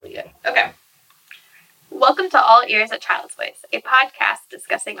to All Ears, a Child's Voice, a podcast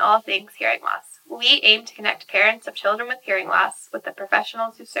discussing all things hearing loss. We aim to connect parents of children with hearing loss with the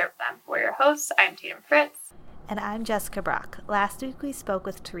professionals who serve them. We're your hosts. I'm Tatum Fritz. And I'm Jessica Brock. Last week we spoke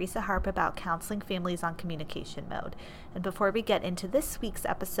with Teresa Harp about counseling families on communication mode. And before we get into this week's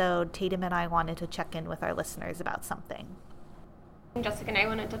episode, Tatum and I wanted to check in with our listeners about something. Jessica and I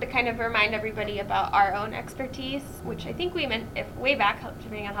wanted to kind of remind everybody about our own expertise, which I think we meant way back,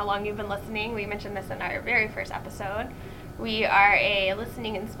 depending on how long you've been listening. We mentioned this in our very first episode. We are a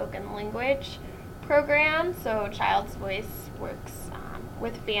listening and spoken language program, so Child's Voice works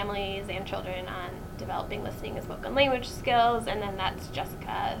with families and children on developing listening and spoken language skills, and then that's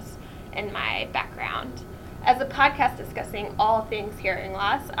Jessica's and my background. As a podcast discussing all things hearing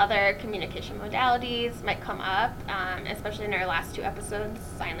loss, other communication modalities might come up, especially in our last two episodes.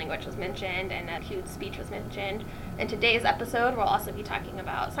 Sign language was mentioned and acute speech was mentioned. In today's episode, we'll also be talking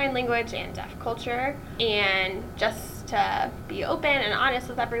about sign language and deaf culture. And just to be open and honest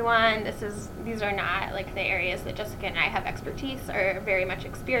with everyone, these are not like the areas that Jessica and I have expertise or very much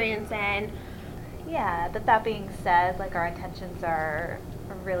experience in. Yeah, but that being said, like, our intentions are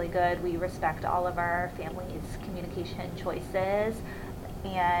really good. We respect all of our families' communication choices,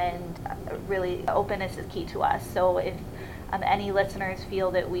 and really openness is key to us. So if any listeners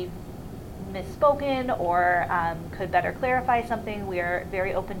feel that we've misspoken or could better clarify something, we are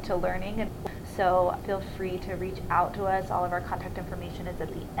very open to learning. And so feel free to reach out to us. All of our contact information is at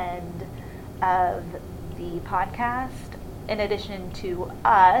the end of the podcast. In addition to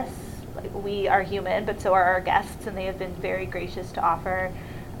us, we are human, but so are our guests, and they have been very gracious to offer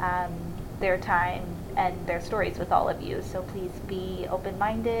their time and their stories with all of you. So please be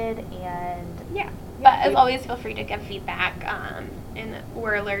open-minded and but as always, feel free to give feedback. And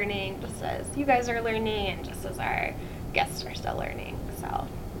we're learning just as you guys are learning, and just as our guests are still learning. So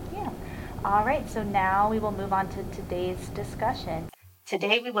all right. So now we will move on to today's discussion.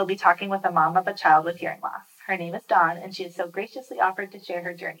 Today we will be talking with a mom of a child with hearing loss. Her name is Dawn, and she has so graciously offered to share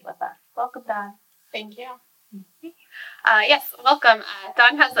her journey with us. Welcome, Dawn. Thank you. Yes, welcome.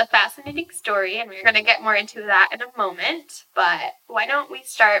 Dawn has a fascinating story, and we're going to get more into that in a moment. But why don't we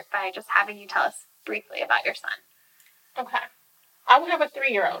start by just having you tell us briefly about your son? Okay. I will have a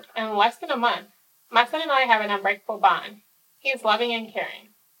 3-year-old in less than a month. My son and I have an unbreakable bond. He is loving and caring.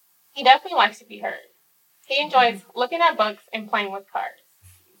 He definitely likes to be heard. He enjoys looking at books and playing with cars.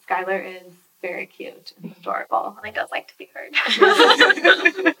 Skylar is very cute and adorable. He does like to be heard.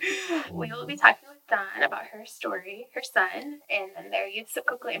 We will be talking with Dawn about her story, her son, and then their use of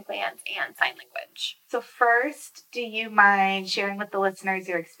cochlear implants and sign language. So first, do you mind sharing with the listeners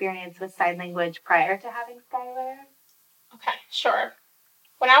your experience with sign language prior to having Skylar? Okay, sure.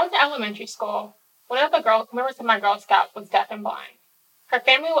 When I was in elementary school, one of the members of my Girl Scout was deaf and blind. Her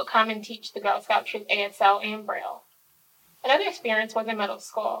family would come and teach the Girl Scout troop ASL and Braille. Another experience was in middle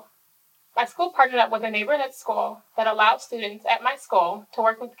school. My school partnered up with a neighborhood school that allowed students at my school to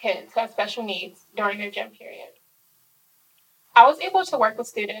work with kids who have special needs during their gym period. I was able to work with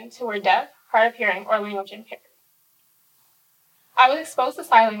students who were deaf, hard of hearing, or language impaired. I was exposed to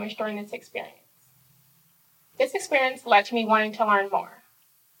sign language during this experience. This experience led to me wanting to learn more.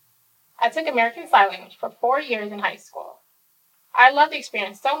 I took American Sign Language for 4 years in high school. I loved the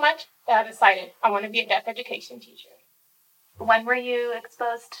experience so much that I decided I want to be a deaf education teacher. When were you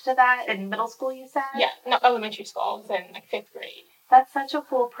exposed to that? In middle school, you said? Yeah, no, elementary school. I was in 5th grade. That's such a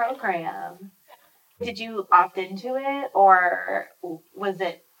cool program. Did you opt into it, or was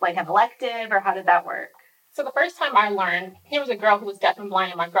it like an elective, or how did that work? So the first time I learned, there was a girl who was deaf and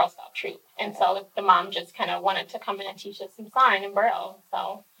blind in my Girl Scout troop. And so the mom just kind of wanted to come in and teach us some sign and Braille.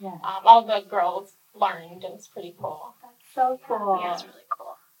 So all the girls learned. It was pretty cool. That's so cool. Yeah, it's really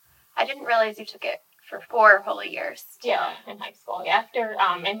cool. I didn't realize you took it for 4 whole years. Yeah, in high school. After,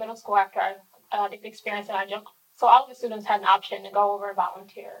 in middle school, after I did the experience and I jumped. So all of the students had an option to go over and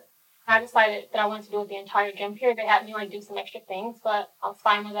volunteer. I decided that I wanted to do it the entire gym period. They had me do some extra things, but I was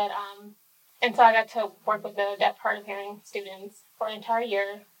fine with it. And so I got to work with the deaf, hard of hearing students for an entire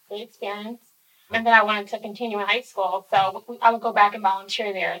year. Great experience. And then I wanted to continue in high school. So I would go back and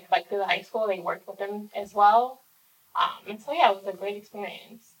volunteer there. Through the high school, they worked with them as well. And so, it was a great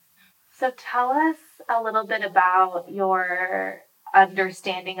experience. So tell us a little bit about your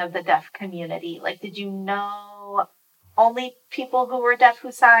understanding of the deaf community. Did you know only people who were deaf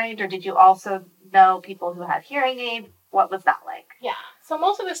who signed, or did you also know people who had hearing aids? What was that like? Yeah, so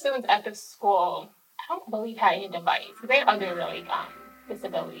most of the students at this school, I don't believe had any device. They had other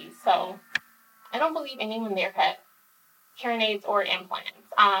disabilities. So I don't believe anyone there had hearing aids or implants.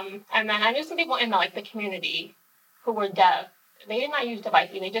 And then I knew some people in the community who were deaf they did not use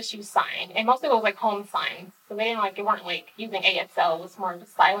devices. They just used sign. And mostly it was like home signs. So they didn't they weren't like using ASL. It was more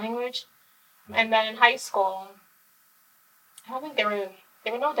just sign language. And then in high school, I don't think there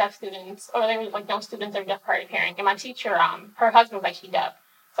were no deaf students, or there were like no students that were deaf hard of hearing. And my teacher, her husband was actually deaf.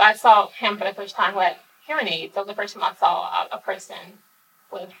 So I saw him for the first time with hearing aids. That was the first time I saw a person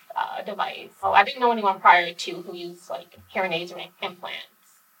with a device. So I didn't know anyone prior to who used like hearing aids or implants.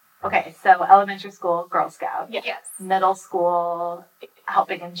 Okay, so elementary school, Girl Scout. Yeah. Yes. Middle school,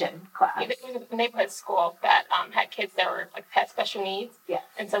 helping in gym class. It was a neighborhood school that had kids that were like had special needs. Yeah.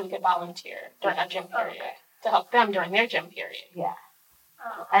 And so we could volunteer during our gym period Okay. to help them during their gym period. Yeah.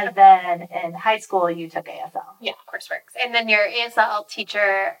 Oh, And then in high school, you took ASL. Yeah. course works. And then your ASL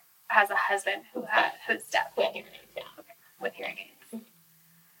teacher has a husband who's deaf We had hearing aids, yeah. with hearing aids.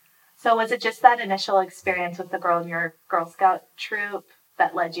 So was it just that initial experience with the girl in your Girl Scout troop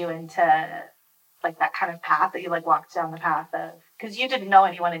that led you into like that kind of path that you like walked down the path of? Because you didn't know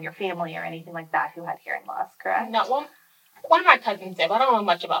anyone in your family or anything like that who had hearing loss, correct? No, one of my cousins did, but I don't know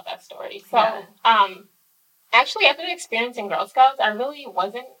much about that story. So, Yeah. actually, after the experience in Girl Scouts, I really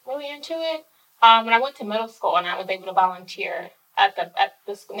wasn't really into it. When I went to middle school and I was able to volunteer at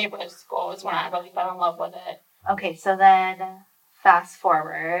this neighborhood school is when I really fell in love with it. Okay, so then fast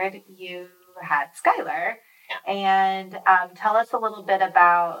forward, you had Skylar. Yeah. And tell us a little bit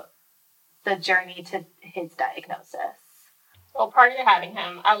about the journey to his diagnosis. Well, prior to having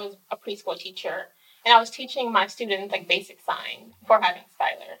him, I was a preschool teacher, and I was teaching my students like basic sign before having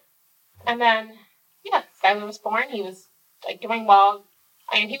Skylar. And then, yeah, Skylar was born. He was like doing well,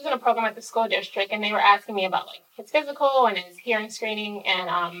 and he was in a program at the school district, and they were asking me about like his physical and his hearing screening, and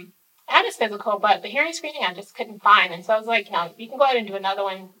I had his physical, but the hearing screening I just couldn't find, and so I was like, you can go ahead and do another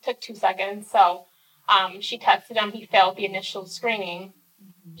one. It took 2 seconds, so she tested him. He failed the initial screening.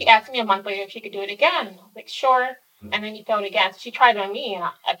 She asked me a month later if she could do it again. I was like, sure. And then he failed again. So she tried it on me, and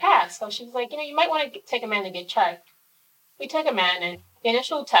I passed. So she was like, you might want to take him in to get checked. We took him in, and the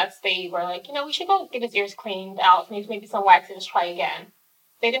initial test, they were like, we should go get his ears cleaned out, maybe some wax, and just try again.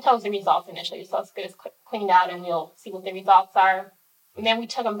 They didn't tell us the results initially, so let's get his cleaned out, and we'll see what the results are. And then we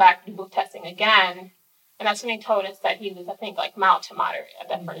took him back to do testing again, and that's when they told us that he was, I think, like mild to moderate at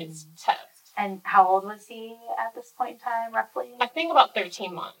that first test. And how old was he at this point in time, roughly? I think about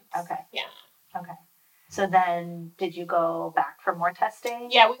 13 months. Okay. Yeah. Okay. So then did you go back for more testing?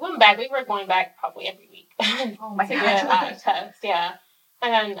 Yeah, we went back. We were going back probably every week. Oh my to get God. a test, yeah.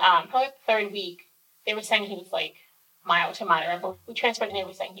 And then probably the third week, they were saying he was like mild to moderate. But we transferred and they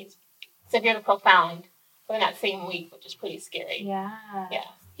were saying he's severe to profound within that same week, which is pretty scary. Yeah. Yeah.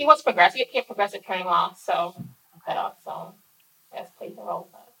 He was progressive. He had progressive hearing loss, so that also has played a role.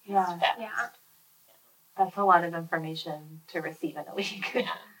 But Yeah. it's fast. Yeah. That's a lot of information to receive in a week. Yeah.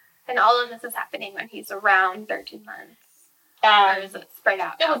 And all of this is happening when he's around 13 months. Or is it spread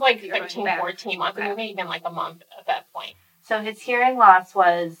out? It was out? like You're going 13, back. 14 months. Okay. It was even like a month at that point. So his hearing loss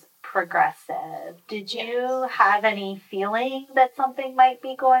was progressive. Did you have any feeling that something might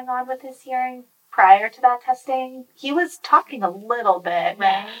be going on with his hearing prior to that testing? He was talking a little bit,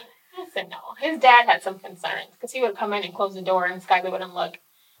 Yeah. right? I said no. His dad had some concerns because he would come in and close the door and Skylar wouldn't look.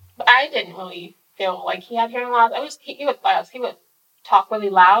 But I didn't really feel like he had hearing loss. He would talk really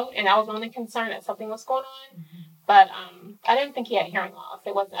loud, and I was only concerned that something was going on. Mm-hmm. But I didn't think he had hearing loss.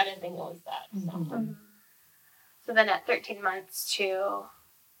 I didn't think it was that. So. Mhm. So then at 13 months to,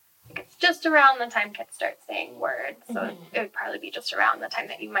 I think it's just around the time kids start saying words. So Mhm. it would probably be just around the time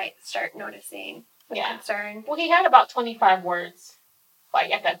that you might start noticing the Yeah. concern. Well, he had about 25 words,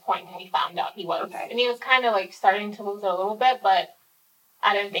 like at that point when we found out he was, Okay. and he was kind of like starting to lose it a little bit, but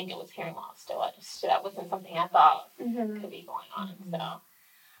I didn't think it was hearing loss. Still, that wasn't something I thought Mm-hmm. could be going on. So.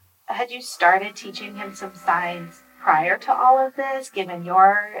 Had you started teaching him some signs prior to all of this, given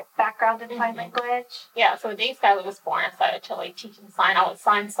your background in sign Mhm. language? Yeah, so the day Skylar was born, I started to like teach him sign. I would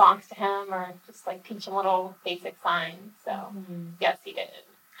sign songs to him or just like teach him little basic signs. So yes, he did.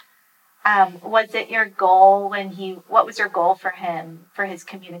 Was it your goal what was your goal for him, for his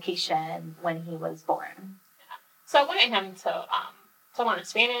communication when he was born? So I wanted him to learn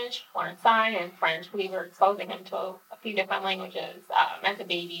Spanish, learn sign, and French. We were exposing him to a few different languages as a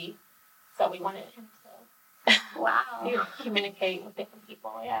baby. So we wanted him Wow. to communicate with different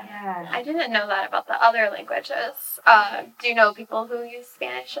people. Yeah. Yeah. I didn't know that about the other languages. Do you know people who use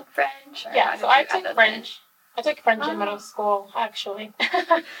Spanish and French? Or Yeah, how so did I you add took those French. I took French in middle school, actually.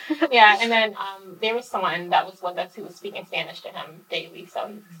 Yeah, and then there was someone that was with us who was speaking Spanish to him daily, so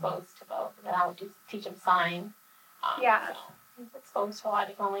he was exposed to both. And then I would just teach him sign. Yeah. So he was exposed to a lot of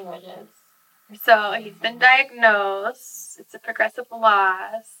different languages. in? So he's been diagnosed. It's a progressive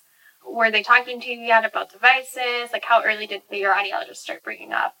loss. were they talking to you yet about devices? Like, how early did your audiologist start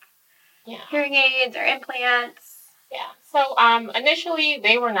bringing up hearing aids or implants? Yeah. So initially,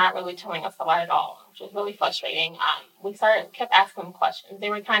 they were not really telling us a lot at all, which was really frustrating. We kept asking them questions. They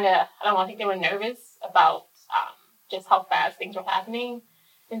were kind of, I don't know, I think they were nervous about just how fast things were happening.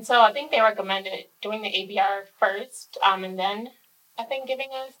 And so I think they recommended doing the ABR first, and then I think giving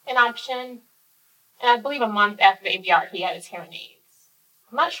us an option. And I believe a month after the ABR, he had his hearing aids.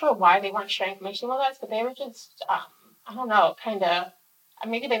 I'm not sure why they weren't sharing information with us, but they were just, I don't know, kind of,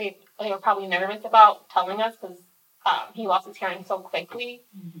 maybe they were probably nervous about telling us because he lost his hearing so quickly.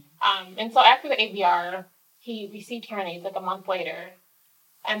 Mm-hmm. And so after the ABR, he received hearing aids like a month later.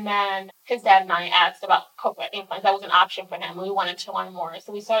 And then his dad and I asked about cochlear implants. That was an option for him. We wanted to learn more.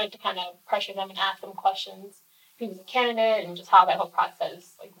 So we started to kind of pressure them and ask them questions. If he was a candidate and just how that whole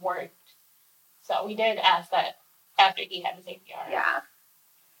process worked. So we did ask that after he had his ABR. Yeah.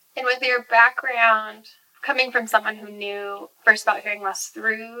 And with your background, coming from someone who knew first about hearing loss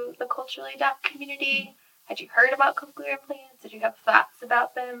through the culturally deaf community, had you heard about cochlear implants? Did you have thoughts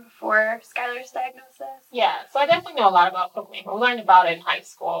about them before Skylar's diagnosis? Yeah, so I definitely know a lot about cochlear implants. We learned about it in high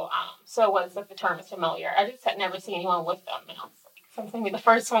school, so it was the term is familiar. I just had never seen anyone with them, and I was like, since I'm the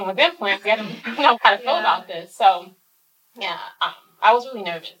first one with implants, I don't know how to feel about this. So, yeah, I was really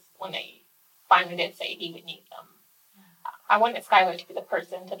nervous when they finally did say he would need them. I wanted Skylar to be the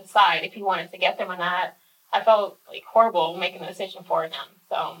person to decide if he wanted to get them or not. I felt horrible making the decision for him,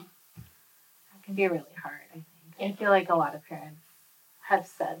 so... It can be really hard, I think. I feel like a lot of parents have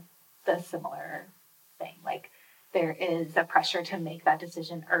said the similar thing. There is a pressure to make that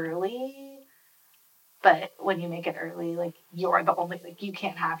decision early, but when you make it early, you're the only, you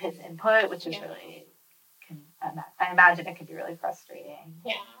can't have his input, which is really, I imagine it can be really frustrating.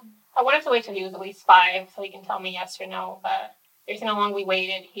 Yeah. I wanted to wait till he was at least 5 so he can tell me yes or no, but there's how long we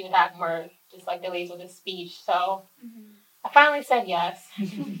waited. He would have more just delays with his speech, so I finally said yes.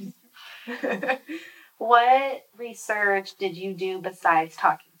 What research did you do besides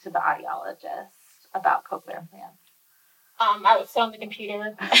talking to the audiologist about cochlear implants? I would sit on the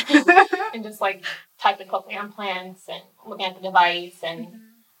computer and just type in cochlear implants and looking at the device and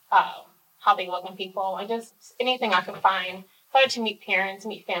how they look on people and just anything I could find. Started to meet parents,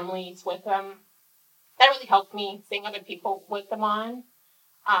 meet families with them. That really helped me seeing other people with them on,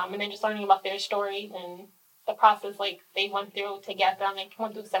 and then just learning about their stories and the process they went through to get them. They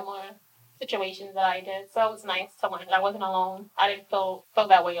went through similar situations that I did, so it was nice to learn that I wasn't alone. I didn't feel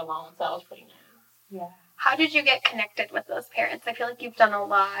that way alone, so that was pretty nice. Yeah. How did you get connected with those parents? I feel like you've done a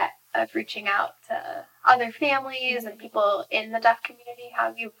lot of reaching out to other families and people in the deaf community. How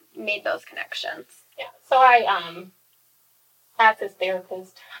have you made those connections? Yeah, so I asked this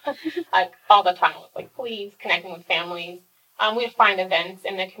therapist all the time. I was please connecting with families. We'd find events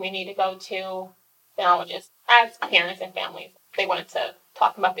in the community to go to. Then I would just ask parents and families if they wanted to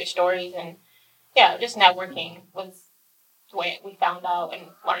talk about their stories. And yeah, just networking was the way we found out and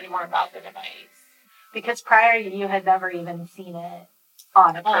learning more about the device. Because prior you had never even seen it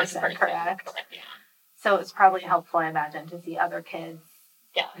on a person, correct? Correct, yeah. So it was probably helpful, I imagine, to see other kids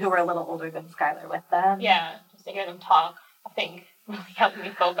who were a little older than Skylar with them. Yeah, just to hear them talk, I think really helped me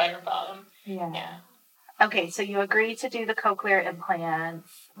feel better about them. Yeah. Okay, so you agreed to do the cochlear implants.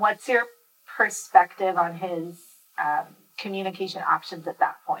 What's your perspective on his communication options at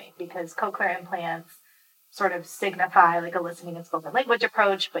that point? Because cochlear implants sort of signify a listening and spoken language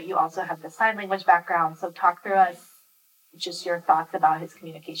approach, but you also have the sign language background. So talk through us just your thoughts about his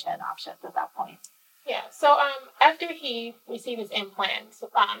communication options at that point. Yeah, so after he received his implants,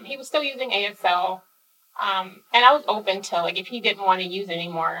 he was still using ASL, and I was open to, if he didn't want to use it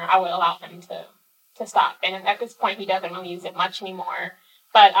anymore, I would allow him to stop. And at this point, he doesn't really use it much anymore.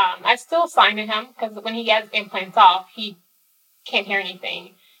 But I still sign to him, because when he gets implants off, he can't hear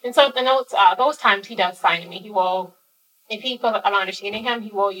anything. And so those times he does sign to me. He will, if he feels like I'm not understanding him,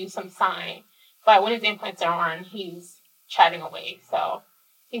 he will use some sign. But when his implants are on, he's chatting away. So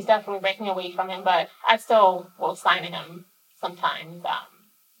he's definitely breaking away from him. But I still will sign to him sometimes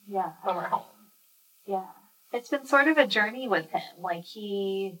when we're home. Yeah. It's been sort of a journey with him.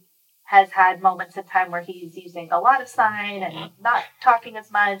 He has had moments in time where he's using a lot of sign and not talking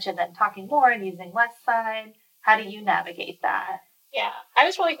as much, and then talking more and using less sign. How do you navigate that? Yeah, I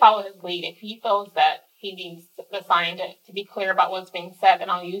just really follow his lead. If he feels that he needs the sign to be clear about what's being said, then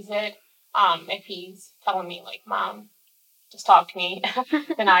I'll use it. If he's telling me, Mom, just talk to me,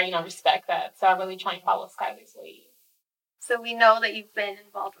 then I, respect that. So I really try and follow Skylar's lead. So we know that you've been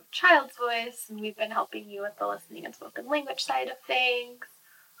involved with Child's Voice, and we've been helping you with the listening and spoken language side of things.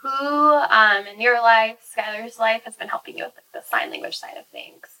 Who in your life, Skylar's life, has been helping you with the sign language side of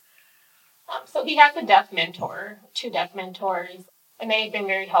things? So he has a deaf mentor, 2 deaf mentors, and they've been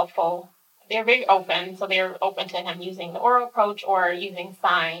very helpful. They're very open, so they're open to him using the oral approach or using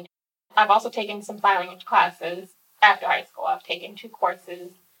sign. I've also taken some sign language classes after high school. I've taken 2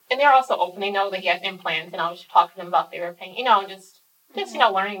 courses, and they're also open. They know that he has implants, and I was talking to them about their opinion, and just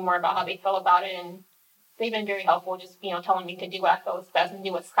learning more about how they feel about it. And they've been very helpful, just telling me to do what I feel is best and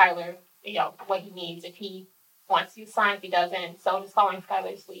do what Skylar, what he needs. If he wants to use sign, if he doesn't, so just following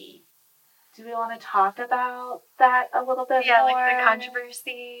Skylar's lead. Do we want to talk about that a little bit Yeah, more? like the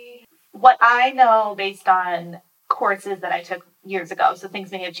controversy. What I know based on courses that I took years ago, so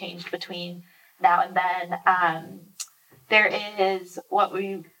things may have changed between now and then, there is what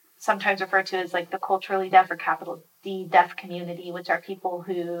we sometimes refer to as like the culturally deaf or capital D deaf community, which are people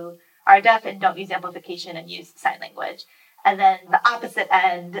who are deaf and don't use amplification and use sign language. And then the opposite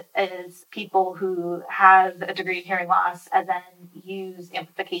end is people who have a degree of hearing loss and then use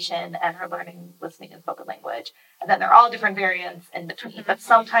amplification and are learning listening and spoken language. And then there are all different variants in between. But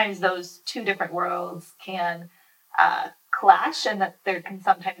sometimes those 2 different worlds can clash, and that there can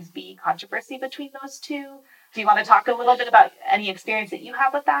sometimes be controversy between those 2. Do you want to talk a little bit about any experience that you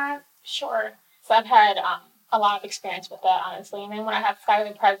have with that? Sure. So I've had a lot of experience with that, honestly. And then when I have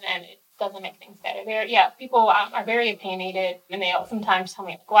Skylar present, it doesn't make things better. People are very opinionated, and they sometimes tell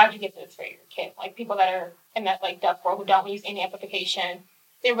me, like, why'd you get this for your kid? Like, people that are in that, like, deaf world who don't use any amplification,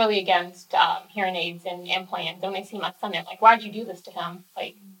 they're really against hearing aids and implants. And when they see my son, they're like, why'd you do this to him?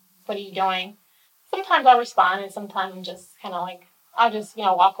 Like, what are you doing? Sometimes I'll respond, and sometimes I'm just kind of like, I'll just,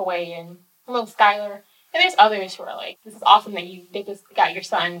 walk away and move Skylar. And there's others who are like, this is awesome that you got your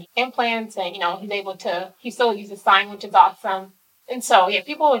son implants, and, he still uses sign, which is awesome. And so,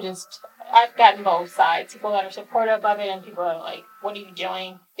 people are I've gotten both sides. People that are supportive of it and people that are like, what are you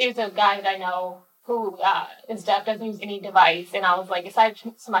doing? There's a guy that I know who is deaf, doesn't use any device. And I was like, excited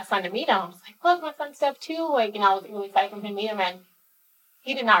for my son to meet him. I was like, look, my son's deaf too. Like, I was really excited for him to meet him. And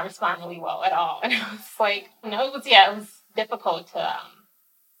he did not respond really well at all. And I was like, it was difficult to,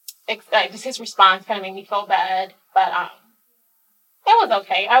 just his response kind of made me feel bad. But it was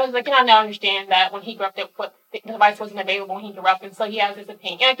okay. I was like, I now understand that when he grew up, the device wasn't available when he grew up, and so he has his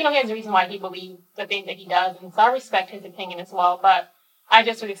opinion. And, he has a reason why he believes the things that he does, and so I respect his opinion as well. But I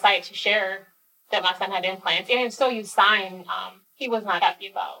just was excited to share that my son had implants, and he still used sign. He was not happy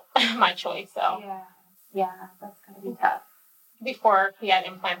about my choice, so. Yeah, that's going to be tough. Before he had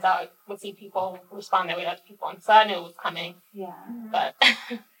implants, I would see people respond that way to other people, and so I knew it was coming. Yeah. But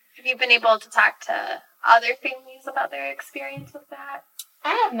have you been able to talk to other families about their experience with that?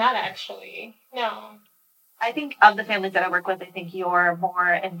 I have not, actually. No. I think of the families that I work with, I think you're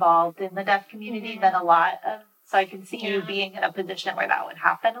more involved in the deaf community than a lot of, so I can see you being in a position where that would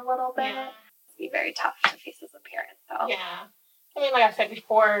happen a little bit. Yeah. It'd be very tough to face as a parent, though. Yeah. I mean, like I said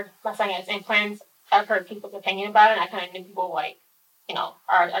before, my son has implants. I've heard people's opinion about it, and I kind of knew people,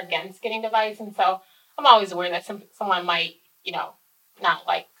 are against getting device, and so I'm always aware that someone might, not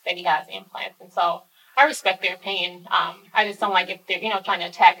like that he has implants, and so I respect their opinion. I just don't like if they're, trying to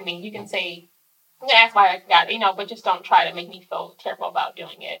attack me. You can say, ask why I got it, but just don't try to make me feel terrible about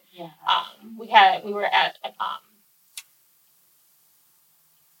doing it. Yeah. We were at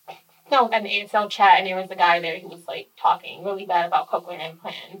an ASL chat, and there was a guy there who was, talking really bad about cochlear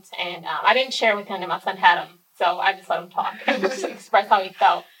implants, and I didn't share with him that my son had them, so I just let him talk and just express how he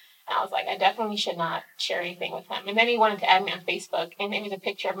felt. And I was like, I definitely should not share anything with him. And then he wanted to add me on Facebook, and there was a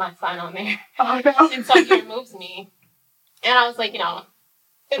picture of my son on there. Oh, no. And so he removes me. And I was like,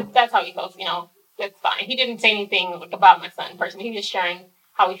 if that's how he feels, that's fine. He didn't say anything about my son personally. He was just sharing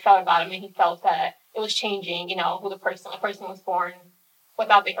how he felt about him, and he felt that it was changing, who the person was born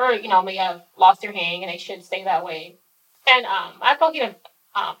without may have lost their hearing, and they should stay that way. And I felt he had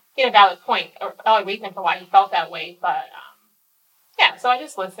a valid point, or a valid reason for why he felt that way, but so I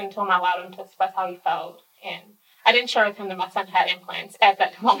just listened to him. I allowed him to express how he felt, and I didn't share with him that my son had implants at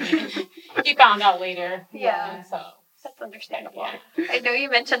that moment. He found out later. Yeah. So that's understandable. Yeah. I know you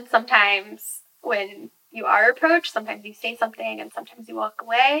mentioned sometimes when you are approached, sometimes you say something and sometimes you walk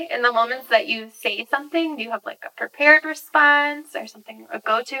away. In the moments that you say something, do you have a prepared response or something, a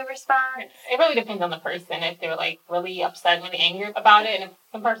go-to response? It really depends on the person. If they're really upset, really angry about it, and if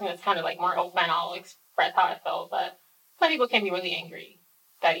the person is kind of more open, I'll express how I feel. But some people can be really angry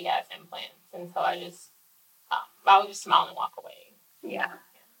that he has implants, and so I would just smile and walk away. Yeah.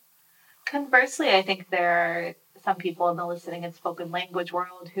 Conversely, I think there are some people in the listening and spoken language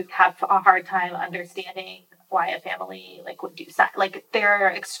world who have a hard time understanding why a family would do sign. There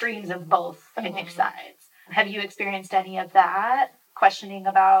are extremes of both, I think, sides. Have you experienced any of that? Questioning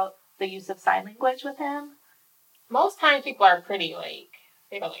about the use of sign language with him? Most times people are pretty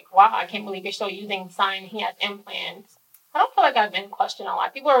they were like, wow, I can't believe you're still using Sign. He has implants. I don't feel like I've been questioned a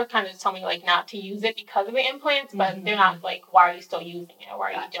lot. People are kind of just telling me, like, not to use it because of the implants, but they're not like, why are you still using it? Or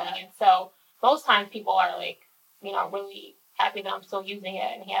why are you doing it? So most times people are like, really happy that I'm still using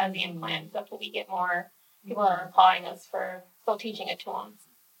it and he has the implants. That's what we get more. People are applauding us for still teaching it to them.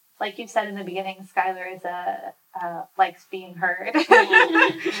 Like you said in the beginning, Skylar is likes being heard.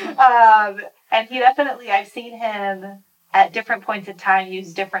 And he definitely, I've seen him at different points in time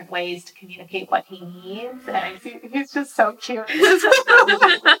use different ways to communicate what he needs. And he's just so cute.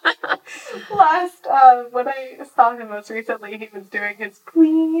 Last, when I saw him most recently, he was doing his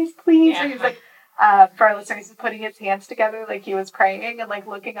please. Yeah. And he's like, for our listeners, he's putting his hands together like he was praying and like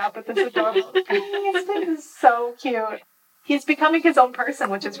looking up at this adorable please. It is so cute. He's becoming his own person,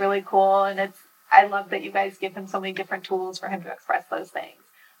 which is really cool. And I love that you guys give him so many different tools for him to express those things.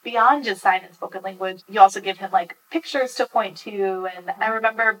 Beyond just sign and spoken language, you also give him like pictures to point to. And I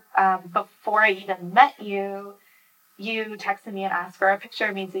remember before I even met you, you texted me and asked for a picture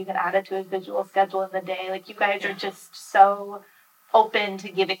of me so you can add it to his visual schedule in the day. Like you guys are just so open to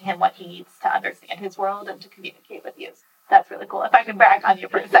giving him what he needs to understand his world and to communicate with you. That's really cool. If I can brag on you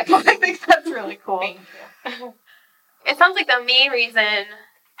for a second, I think that's really cool. Thank you. It sounds like the main reason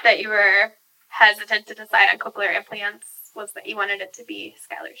that you were hesitant to decide on cochlear implants was that you wanted it to be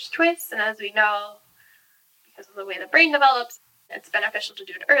Skylar's choice. And as we know, because of the way the brain develops, it's beneficial to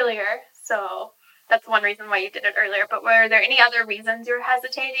do it earlier. So that's one reason why you did it earlier. But were there any other reasons you were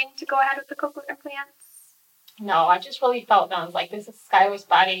hesitating to go ahead with the cochlear implants? No, I just really felt that I was like, this is Skylar's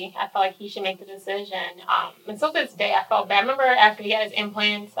body. I felt like he should make the decision. And so this day, I felt bad. I remember after he had his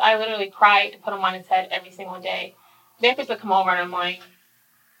implants, I literally cried to put them on his head every single day. The therapists would come over and I'm like,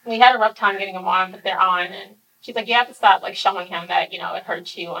 we had a rough time getting them on, but they're on. And she's like, you have to stop like showing him that, it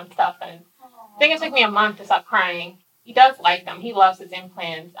hurts you and stuff. And I think it took me a month to stop crying. He does like them. He loves his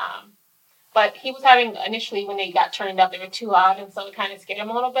implants. But he was having, initially when they got turned up, they were too loud. And so it kind of scared him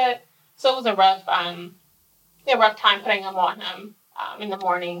a little bit. So it was a rough time putting them on him in the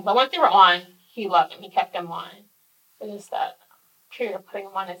morning. But once they were on, he loved them. He kept them on. It was that period of putting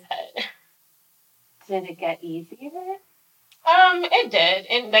them on his head. Did it get easier? It did.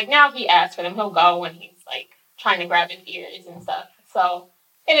 And like now he asks for them. He'll go when he's like trying to grab his ears and stuff. So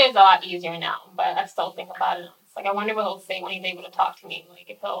it is a lot easier now. But I still think about it. It's like I wonder what he'll say when he's able to talk to me. Like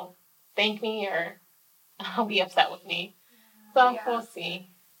if he'll thank me or he'll be upset with me. So we'll see.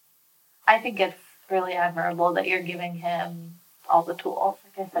 I think it's really admirable that you're giving him all the tools,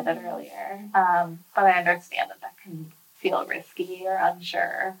 like I said it earlier. But I understand that can feel risky or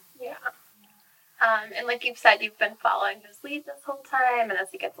unsure. Yeah. And like you've said, you've been following his lead this whole time, and as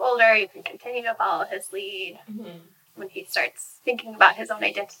he gets older, you can continue to follow his lead. When he starts thinking about his own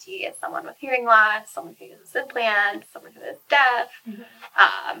identity as someone with hearing loss, someone who uses implants, someone who is deaf,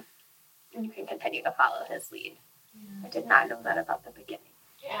 you can continue to follow his lead. I did not know that about the beginning.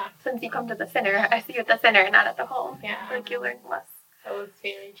 Yeah. Since you come to the center, I see you at the center, not at the home. Yeah. Like you learn less. It was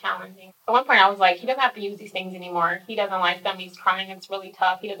very challenging. At one point, I was like, he doesn't have to use these things anymore. He doesn't like them. He's crying. It's really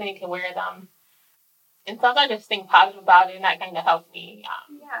tough. He doesn't need to wear them. And sometimes I just think positive about it, and that kind of helped me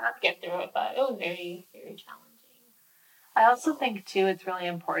get through it. But it was very, very challenging. I also think, too, it's really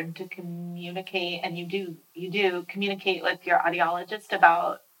important to communicate, and you do communicate with your audiologist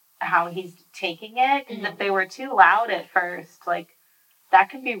about how he's taking it. Because if they were too loud at first, like,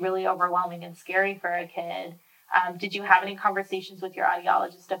 that can be really overwhelming and scary for a kid. Did you have any conversations with your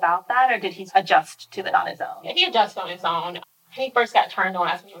audiologist about that, or did he adjust to it on his own? Yeah, he adjusted on his own. When he first got turned on,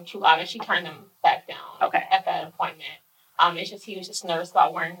 that's when they were too loud, and she turned them back down at that appointment. It's just he was just nervous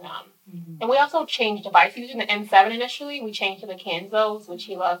about wearing them. And we also changed device. He was using the N7 initially. We changed to the Kanzos, which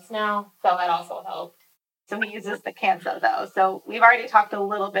he loves now, so that also helped. So he uses the Kanso, though. So we've already talked a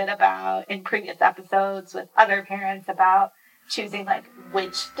little bit about, in previous episodes with other parents, about choosing, like,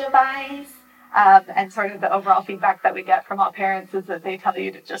 which device. And sort of the overall feedback that we get from all parents is that they tell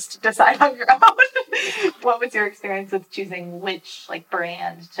you to just decide on your own. What was your experience with choosing which, like,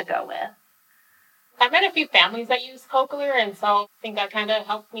 brand to go with? I met a few families that use Cochlear, and so I think that kind of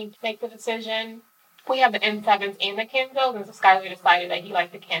helped me make the decision. We have the N7s and the Kansos, and so Skylar decided that he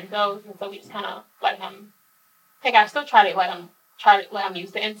liked the Kansos, and so we just kind of let him pick. I still try to let him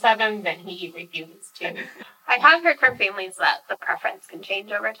use the N7s, and he refuses to. I have heard from families that the preference can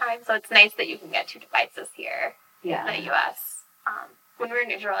change over time, so it's nice that you can get two devices here in the U.S. When we were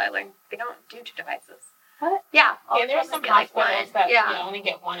in Israel, I learned they don't do two devices. What? Yeah. There are some hospitals that only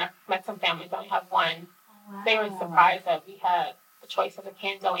get one. I've met some families that only have one. Wow. They were surprised that we had the choice of the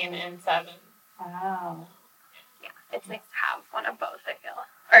Kanso and the N7. Wow. Yeah, it's nice to have one of both, I feel.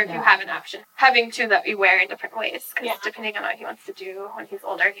 Or if you have an option, having two that you wear in different ways. Because depending on what he wants to do when he's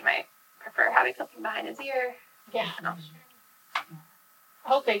older, he might prefer having something behind his ear. Yeah. I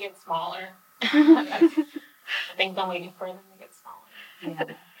hope they get smaller. I think I'm waiting for them to get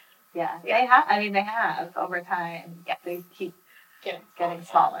smaller. Yeah. They have. I mean, they have over time. Yeah. They keep getting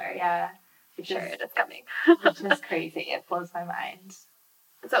smaller. Yeah. It is coming. Which is crazy. It blows my mind.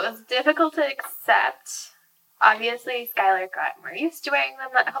 So it was difficult to accept. Obviously, Skylar got more used to wearing them.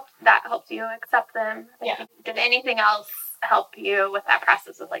 That helped you accept them. Yeah. Did anything else help you with that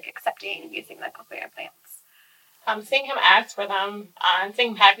process of accepting using the cochlear implants? Seeing him ask for them, and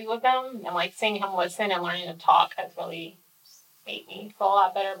seeing him happy with them, and seeing him listen and learning to talk has really made me feel a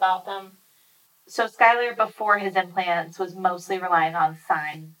lot better about them. So Skylar, before his implants, was mostly relying on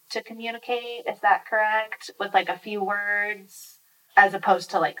sign to communicate. Is that correct? With a few words, as opposed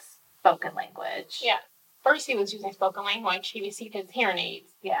to spoken language. Yeah. First, he was using spoken language. He received his hearing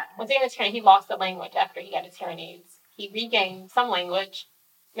aids. Yeah. Once he got his hearing, he lost the language after he got his hearing aids. He regained some language,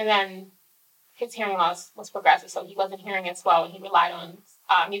 and then his hearing loss was progressive, so he wasn't hearing as well, and he relied on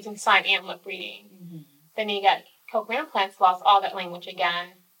using sign and lip reading. Mm-hmm. Then he got cochlear implants, lost all that language again.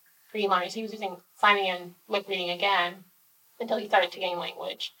 Relearned. So he was using signing and lip reading again until he started to gain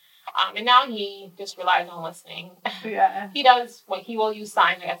language. And now he just relies on listening. Yeah. He does he will use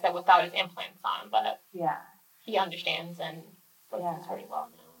sign, like I said, without his implants on, but he understands and listens pretty well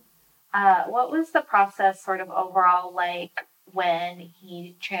now. What was the process sort of overall like when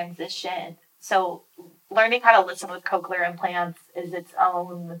he transitioned? So learning how to listen with cochlear implants is its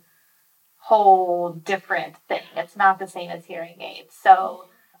own whole different thing. It's not the same as hearing aids. So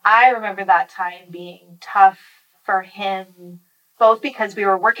I remember that time being tough for him, both because we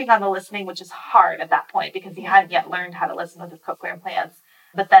were working on the listening, which is hard at that point because he hadn't yet learned how to listen with his cochlear implants.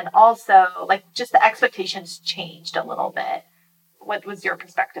 But then also, just the expectations changed a little bit. What was your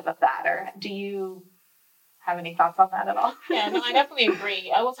perspective of that? Or do you have any thoughts on that at all? Yeah, no, I definitely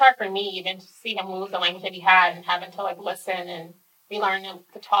agree. It was hard for me even to see him lose the language that he had and having to listen and relearn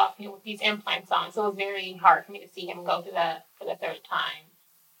to talk with these implants on. So it was very hard for me to see him go through that for the third time.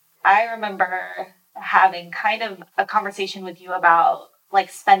 I remember having kind of a conversation with you about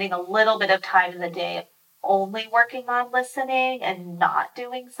spending a little bit of time in the day only working on listening and not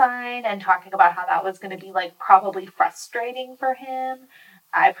doing sign, and talking about how that was going to be probably frustrating for him.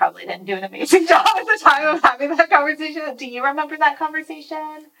 I probably didn't do an amazing job at the time of having that conversation. Do you remember that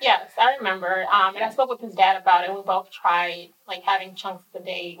conversation? Yes, I remember. And I spoke with his dad about it. We both tried having chunks of the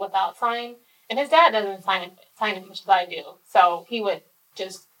day without sign. And his dad doesn't sign as much as I do. So he would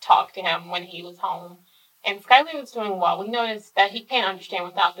just talk to him when he was home. And Skylar was doing well. We noticed that he can't understand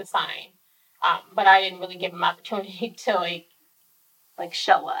without the sign. But I didn't really give him opportunity to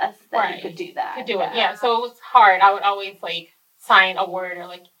show us that he could do that. To do it, yeah. So it was hard. I would always sign a word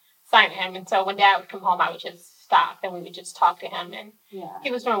or sign to him. And so when Dad would come home, I would just stop and we would just talk to him. And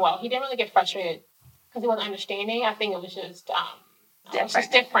he was doing well. He didn't really get frustrated because he wasn't understanding. I think it was just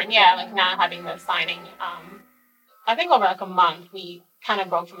different. Yeah, not having the signing. I think over a month we kind of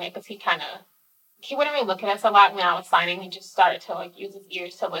broke from it because he wouldn't really look at us a lot when I was signing. He just started to use his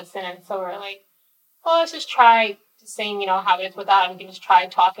ears to listen. And so we're well, let's just try to sing, how it is without him. We can just try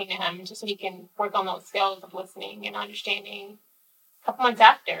talking to him just so he can work on those skills of listening and understanding. A couple months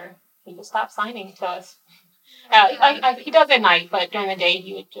after, he just stopped signing to us. He does at night, but during the day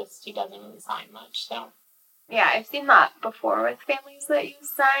he doesn't really sign much. So yeah, I've seen that before with families that use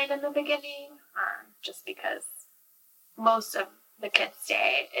sign in the beginning, just because most of the kids'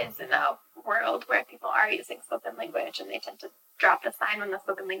 day is in a world where people are using spoken language and they tend to drop the sign when the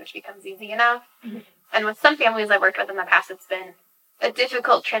spoken language becomes easy enough. Mm-hmm. And with some families I've worked with in the past, it's been a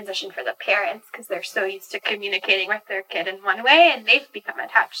difficult transition for the parents because they're so used to communicating with their kid in one way and they've become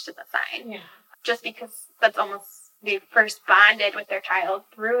attached to the sign. Yeah. Just because that's almost, they first bonded with their child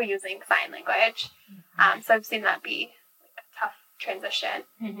through using sign language. Mm-hmm. So I've seen that be a tough transition.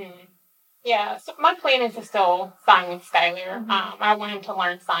 Mm-hmm. Yeah, so my plan is to still sign with Skylar. Mm-hmm. I want him to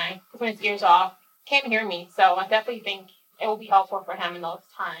learn sign because when his ear's off, he can't hear me. So I definitely think it will be helpful for him in those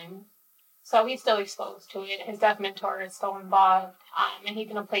times. So he's still exposed to it. His deaf mentor is still involved, and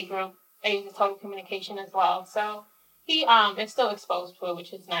he's in a play group that uses total communication as well. So he is still exposed to it,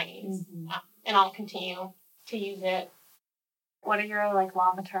 which is nice. Mm-hmm. And I'll continue to use it. What are your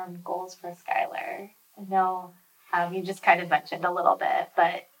long-term goals for Skylar? I know you just kind of mentioned a little bit,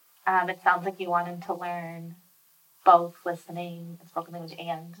 but it sounds like you want him to learn both listening, spoken language,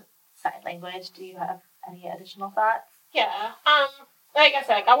 and sign language. Do you have any additional thoughts? Yeah. Like I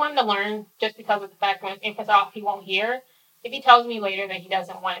said, I want him to learn just because of the fact when if it's off, he won't hear. If he tells me later that he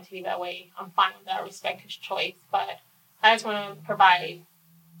doesn't want it to be that way, I'm fine with that. I respect his choice. But I just want to provide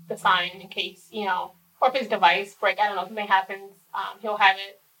the sign in case, or if his device break, I don't know, something happens, he'll have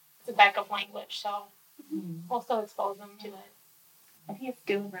it as a backup language. So we'll still expose him to it. And he's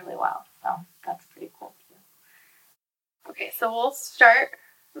doing really well, so that's pretty cool too. Okay, so we'll start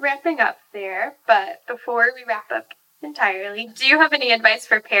wrapping up there, but before we wrap up entirely, do you have any advice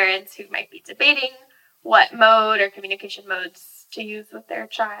for parents who might be debating what mode or communication modes to use with their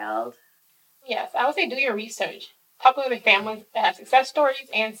child? Yes, I would say do your research. Talk with other families that have success stories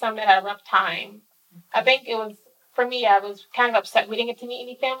and some that had a rough time. I think for me, I was kind of upset we didn't get to meet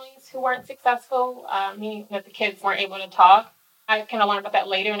any families who weren't successful, meaning that the kids weren't able to talk. I kind of learned about that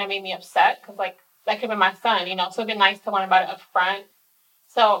later, and it made me upset because, like, that could have been my son, so it'd been nice to learn about it up front.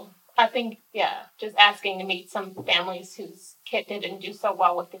 So I think, just asking to meet some families whose kid didn't do so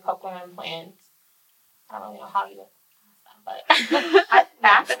well with the cochlear implants. I don't know how you but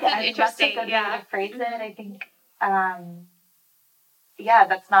that's interesting. That's a good way to phrase it. I think,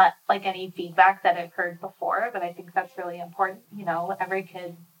 that's not like any feedback that I've heard before, but I think that's really important. Every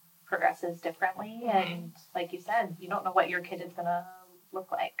kid progresses differently, and like you said, you don't know what your kid is gonna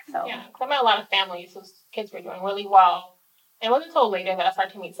look like. So I met a lot of families whose kids were doing really well. And it wasn't until later that I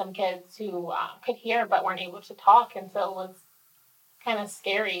started to meet some kids who could hear but weren't able to talk, and so it was kind of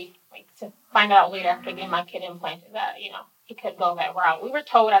scary, to find out later after getting my kid implanted that, he could go that route. We were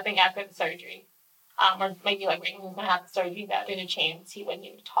told, I think, after the surgery, or maybe right when he was going to have the surgery, that there's a chance he wouldn't be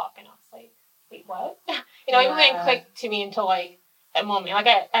able to talk. And I was like, wait, what? It didn't click to me until, that moment.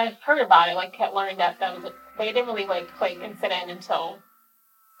 I heard about it, kept learning that was it. But it didn't really, click and sit in until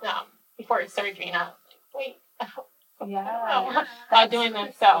before his surgery. And I was like, wait. About doing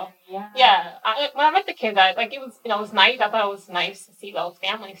that. So, when I met the kids, it was nice. I thought it was nice to see those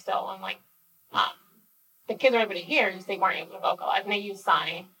families still. And, the kids were able to hear, just they weren't able to vocalize. And they used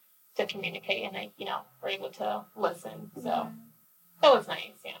sign to communicate, and they, were able to listen. So, it was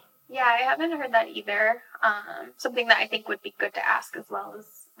nice, Yeah, I haven't heard that either. Something that I think would be good to ask as well is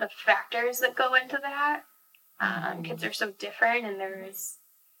the factors that go into that. Kids are so different, and there's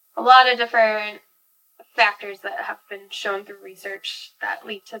a lot of different factors that have been shown through research that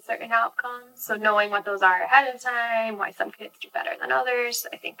lead to certain outcomes. So knowing what those are ahead of time, why some kids do better than others,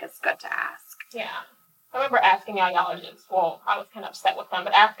 I think is good to ask. Yeah. I remember asking the audiologists, I was kind of upset with them,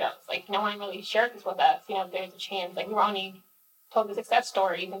 but after, I was like, no one really shared this with us. There's a chance. We were only told the success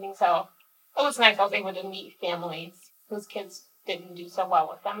stories and things. So it was nice. I was able to meet families whose kids didn't do so well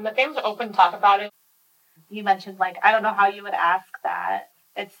with them. And the families are open to talk about it. You mentioned, I don't know how you would ask that.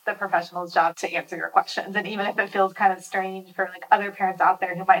 It's the professional's job to answer your questions. And even if it feels kind of strange for other parents out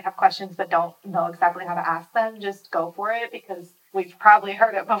there who might have questions but don't know exactly how to ask them, just go for it, because we've probably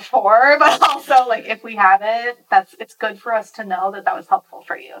heard it before. But also, if we haven't, it's good for us to know that was helpful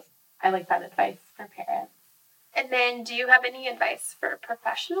for you. I like that advice for parents. And then, do you have any advice for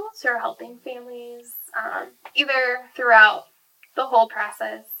professionals who are helping families, either throughout the whole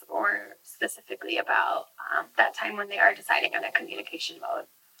process or specifically about that time when they are deciding on a communication mode?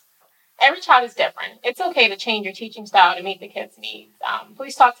 Every child is different. It's okay to change your teaching style to meet the kids' needs.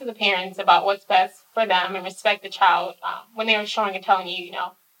 Please talk to the parents about what's best for them and respect the child when they are showing and telling you,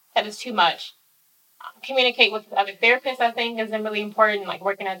 that is too much. Communicate with other therapists, I think, is really important.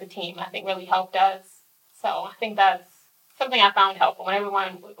 Working as a team, I think, really helped us. So I think that's something I found helpful when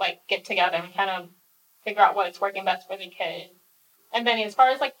everyone would get together and kind of figure out what's working best for the kid. And then as far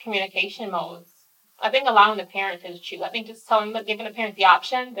as communication modes, I think allowing the parent to choose. I think just giving the parents the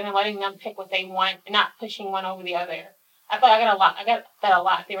option, and then letting them pick what they want and not pushing one over the other. I feel I got that a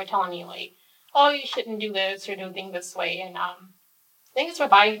lot. They were telling me you shouldn't do this or do things this way. And I think it's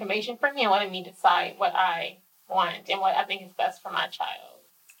providing information for me and letting me decide what I want and what I think is best for my child.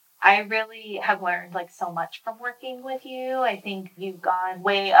 I really have learned so much from working with you. I think you've gone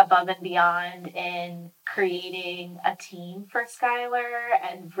way above and beyond in creating a team for Skylar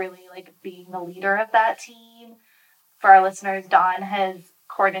and really being the leader of that team. For our listeners, Dawn has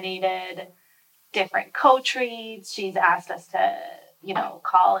coordinated different coach reads. She's asked us to,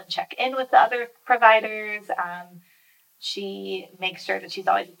 call and check in with the other providers. She makes sure that she's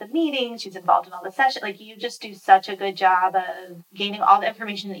always at the meetings. She's involved in all the sessions. You just do such a good job of gaining all the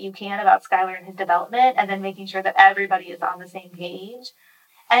information that you can about Skylar and his development, and then making sure that everybody is on the same page.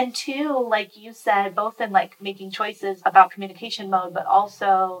 And two, like you said, both in making choices about communication mode, but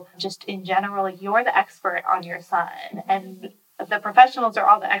also just in general, you're the expert on your son, and the professionals are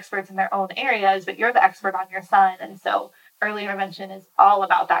all the experts in their own areas, but you're the expert on your son. And so early intervention is all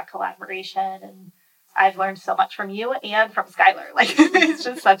about that collaboration. And I've learned so much from you and from Skylar. He's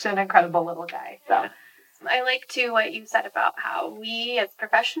just such an incredible little guy. So I like too what you said about how we as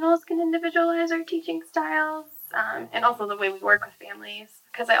professionals can individualize our teaching styles, and also the way we work with families.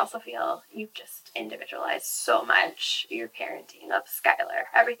 because I also feel you've just individualized so much your parenting of Skylar.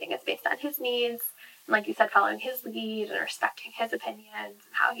 Everything is based on his needs, and like you said, following his lead and respecting his opinions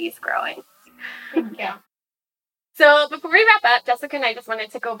and how he's growing. Thank you. So before we wrap up, Jessica and I just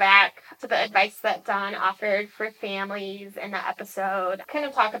wanted to go back to the advice that Dawn offered for families in the episode, kind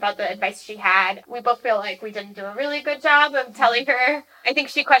of talk about the advice she had. We both feel like we didn't do a really good job of telling her. I think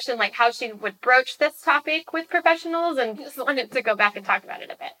she questioned like how she would broach this topic with professionals, and just wanted to go back and talk about it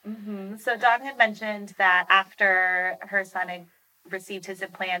a bit. Mm-hmm. So Dawn had mentioned that after her son had received his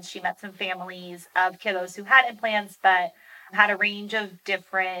implants, she met some families of kiddos who had implants but had a range of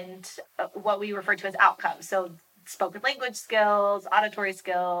different, what we refer to as outcomes. So spoken language skills, auditory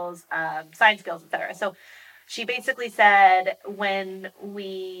skills, sign skills, etc. So she basically said when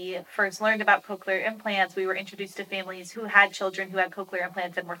we first learned about cochlear implants, we were introduced to families who had children who had cochlear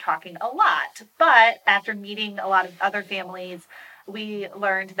implants and were talking a lot. But after meeting a lot of other families, we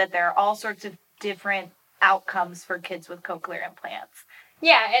learned that there are all sorts of different outcomes for kids with cochlear implants.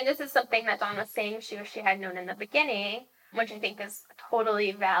 Yeah, and this is something that Dawn was saying she wished she had known in the beginning, which I think is a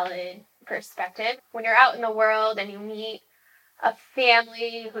totally valid perspective. When you're out in the world and you meet a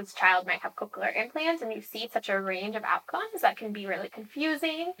family whose child might have cochlear implants and you see such a range of outcomes, that can be really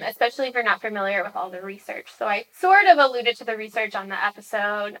confusing, especially if you're not familiar with all the research. So I sort of alluded to the research on the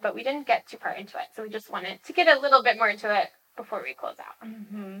episode, but we didn't get too far into it. So we just wanted to get a little bit more into it before we close out.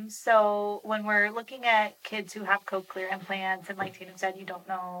 Mm-hmm. So when we're looking at kids who have cochlear implants, and like Tina said, you don't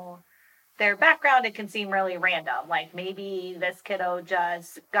know their background, it can seem really random. Like maybe this kiddo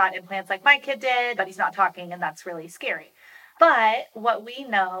just got implants like my kid did, but he's not talking, and that's really scary. But what we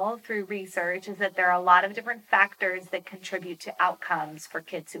know through research is that there are a lot of different factors that contribute to outcomes for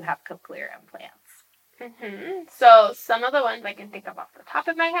kids who have cochlear implants. Mm-hmm. So some of the ones I can think of off the top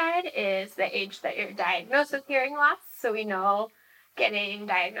of my head is the age that you're diagnosed with hearing loss. So we know getting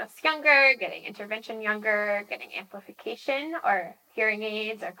diagnosed younger, getting intervention younger, getting amplification or hearing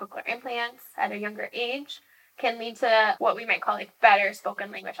aids or cochlear implants at a younger age can lead to what we might call like better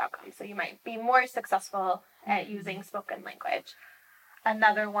spoken language outcomes. So you might be more successful at using spoken language.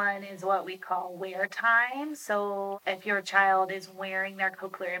 Another one is what we call wear time. So if your child is wearing their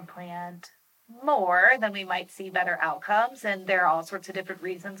cochlear implant more, then we might see better outcomes. And there are all sorts of different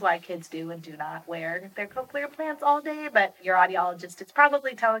reasons why kids do and do not wear their cochlear implants all day. But your audiologist is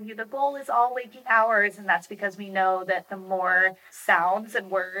probably telling you the goal is all waking hours. And that's because we know that the more sounds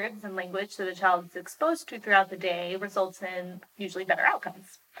and words and language that a child is exposed to throughout the day results in usually better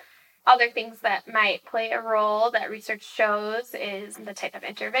outcomes. Other things that might play a role that research shows is the type of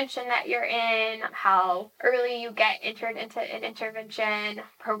intervention that you're in, how early you get entered into an intervention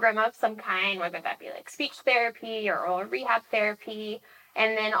program of some kind, whether that be like speech therapy or oral rehab therapy,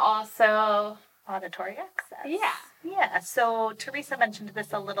 and then also auditory access. Yeah. So Teresa mentioned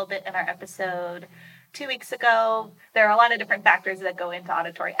this a little bit in our episode 2 weeks ago. There are a lot of different factors that go into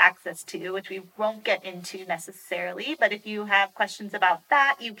auditory access too, which we won't get into necessarily. But if you have questions about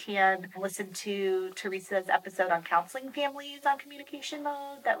that, you can listen to Teresa's episode on counseling families on communication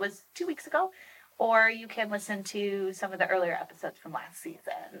mode. That was 2 weeks ago. Or you can listen to some of the earlier episodes from last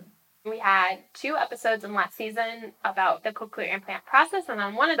season. We had 2 episodes in last season about the cochlear implant process, and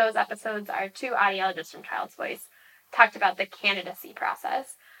on one of those episodes, our 2 audiologists from Child's Voice talked about the candidacy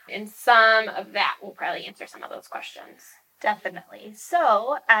process, and some of that will probably answer some of those questions. Definitely.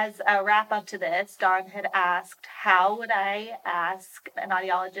 So, as a wrap up to this, Dawn had asked, how would I ask an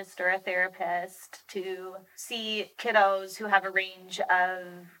audiologist or a therapist to see kiddos who have a range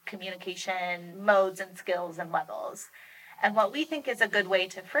of communication modes and skills and levels? And what we think is a good way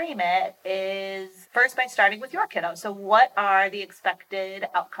to frame it is first by starting with your kiddo. So what are the expected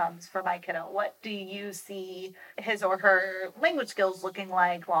outcomes for my kiddo? What do you see his or her language skills looking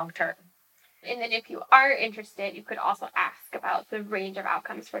like long term? And then if you are interested, you could also ask about the range of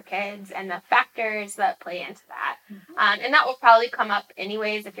outcomes for kids and the factors that play into that. Mm-hmm. And that will probably come up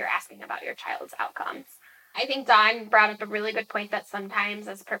anyways if you're asking about your child's outcomes. I think Dawn brought up a really good point that sometimes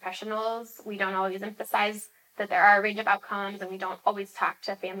as professionals, we don't always emphasize that there are a range of outcomes, and we don't always talk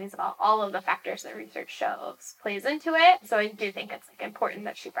to families about all of the factors that research shows plays into it. So I do think it's important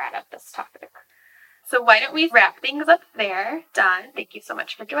that she brought up this topic. So why don't we wrap things up there? Dawn, thank you so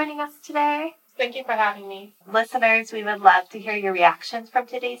much for joining us today. Thank you for having me. Listeners, we would love to hear your reactions from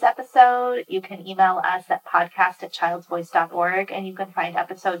today's episode. You can email us at podcast@childsvoice.org, and you can find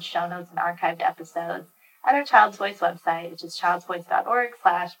episode show notes and archived episodes at our Child's Voice website, which is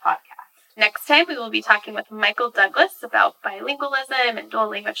childsvoice.org/podcast. Next time, we will be talking with Michael Douglas about bilingualism and dual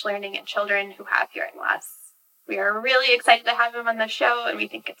language learning in children who have hearing loss. We are really excited to have him on the show, and we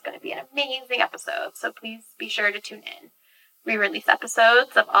think it's going to be an amazing episode, so please be sure to tune in. We release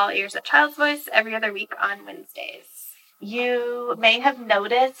episodes of All Ears at Child's Voice every other week on Wednesdays. You may have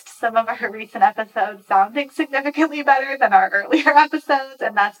noticed some of our recent episodes sounding significantly better than our earlier episodes,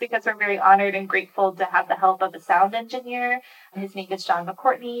 and that's because we're very honored and grateful to have the help of a sound engineer. His name is John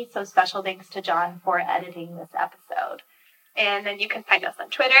McCourtney, so special thanks to John for editing this episode. And then you can find us on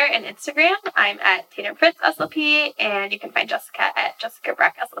Twitter and Instagram. I'm at Tatum Fritz SLP, and you can find Jessica at Jessica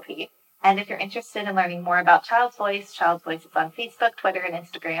Breck SLP. And if you're interested in learning more about Child's Voice is on Facebook, Twitter, and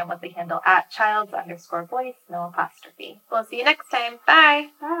Instagram with the handle at @childs_voice, no apostrophe. We'll see you next time. Bye.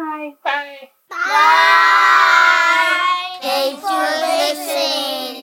 Bye. Bye. Bye. Thanks for listening.